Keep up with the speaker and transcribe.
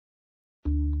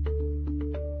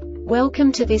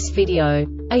Welcome to this video.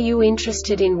 Are you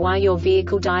interested in why your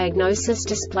vehicle diagnosis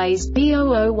displays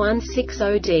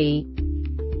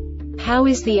B0016-0D? How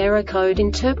is the error code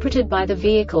interpreted by the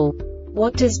vehicle?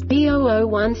 What does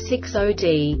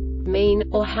B0016-0D mean,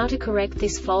 or how to correct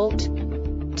this fault?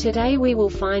 Today we will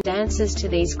find answers to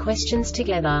these questions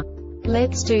together.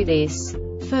 Let's do this.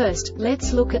 First,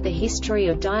 let's look at the history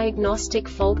of diagnostic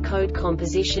fault code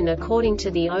composition according to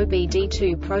the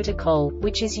OBD2 protocol,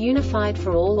 which is unified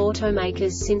for all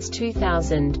automakers since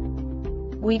 2000.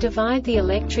 We divide the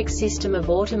electric system of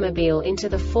automobile into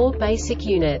the four basic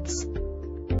units: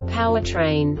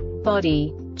 powertrain,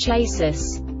 body,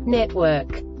 chassis,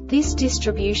 network. This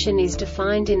distribution is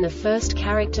defined in the first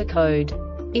character code.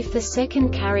 If the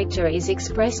second character is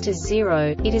expressed as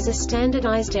 0, it is a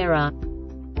standardized error.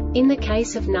 In the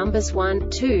case of numbers 1,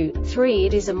 2, 3,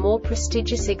 it is a more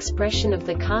prestigious expression of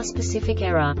the car-specific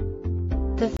error.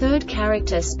 The third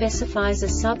character specifies a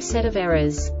subset of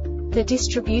errors. The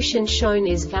distribution shown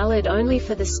is valid only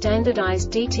for the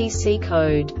standardized DTC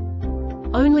code.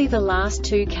 Only the last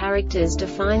two characters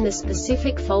define the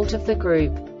specific fault of the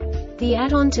group. The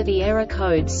add-on to the error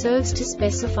code serves to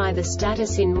specify the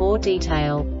status in more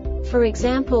detail. For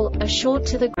example, a short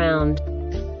to the ground.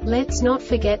 Let's not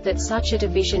forget that such a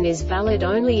division is valid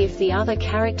only if the other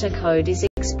character code is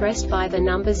expressed by the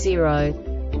number 0.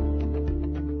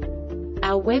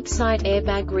 Our website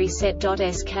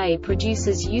airbagreset.sk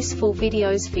produces useful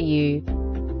videos for you.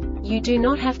 You do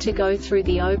not have to go through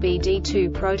the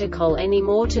OBD2 protocol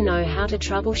anymore to know how to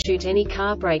troubleshoot any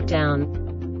car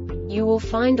breakdown. You will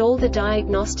find all the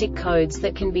diagnostic codes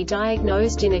that can be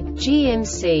diagnosed in a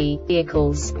GMC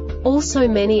vehicles. Also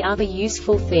many other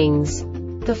useful things.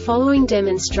 The following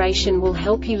demonstration will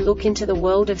help you look into the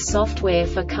world of software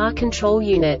for car control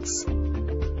units.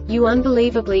 You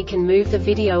unbelievably can move the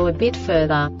video a bit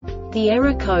further. The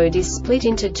error code is split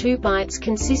into 2 bytes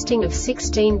consisting of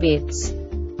 16 bits.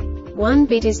 1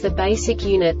 bit is the basic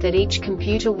unit that each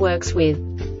computer works with.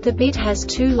 The bit has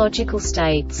 2 logical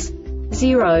states: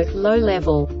 0, low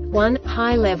level, 1,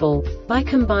 high level. By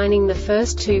combining the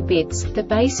first 2 bits, the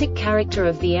basic character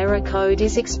of the error code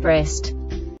is expressed.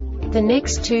 The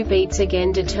next 2 beats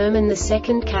again determine the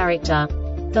second character.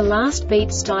 The last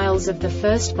beat styles of the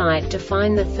first byte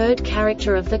define the third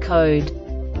character of the code.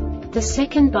 The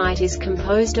second byte is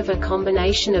composed of a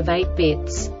combination of 8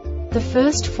 bits. The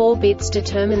first 4 bits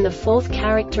determine the fourth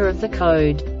character of the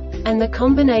code. And the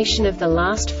combination of the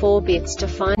last 4 bits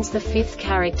defines the fifth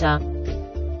character.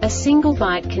 A single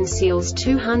byte conceals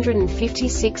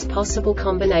 256 possible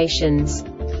combinations.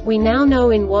 We now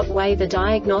know in what way the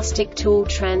diagnostic tool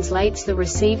translates the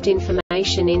received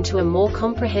information into a more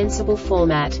comprehensible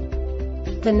format.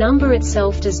 The number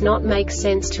itself does not make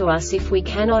sense to us if we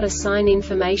cannot assign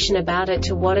information about it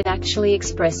to what it actually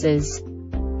expresses.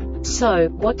 So,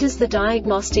 what does the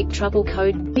Diagnostic Trouble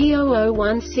Code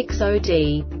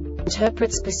B0016-0D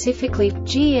interpret specifically for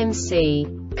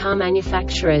GMC car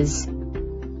manufacturers?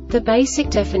 The basic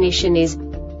definition is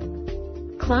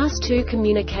Class 2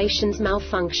 communications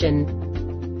malfunction.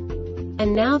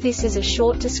 And now this is a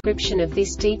short description of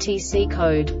this DTC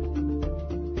code.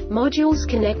 Modules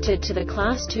connected to the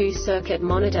Class 2 circuit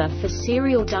monitor for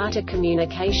serial data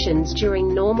communications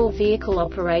during normal vehicle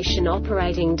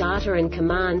operation-Operating data and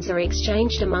commands are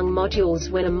exchanged among modules.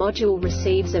 When a module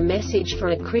receives a message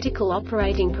for a critical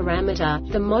operating parameter,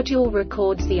 the module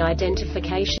records the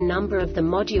identification number of the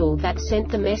module that sent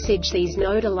the message. These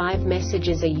node-alive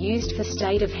messages are used for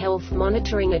state of health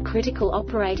monitoring. A critical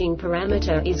operating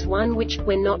parameter is one which,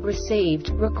 when not received,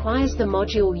 requires the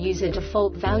module use a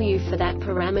default value for that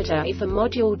parameter. If a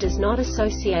module does not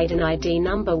associate an ID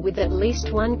number with at least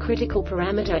one critical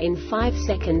parameter in 5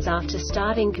 seconds after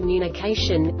starting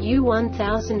communication,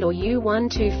 U1000 or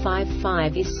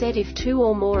U1255 is set. If 2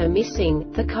 or more are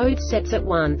missing, the code sets at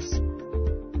once.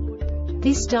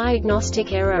 This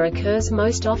diagnostic error occurs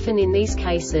most often in these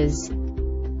cases.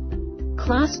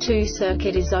 Class 2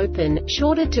 circuit is open,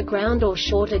 shorted to ground or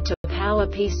shorted to power.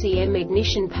 PCM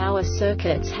ignition power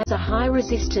circuits has a high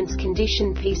resistance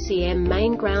condition. PCM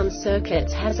main ground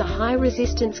circuits has a high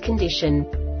resistance condition.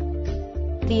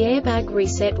 The Airbag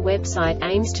Reset website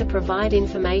aims to provide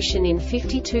information in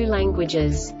 52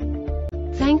 languages.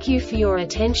 Thank you for your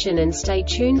attention and stay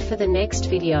tuned for the next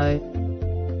video.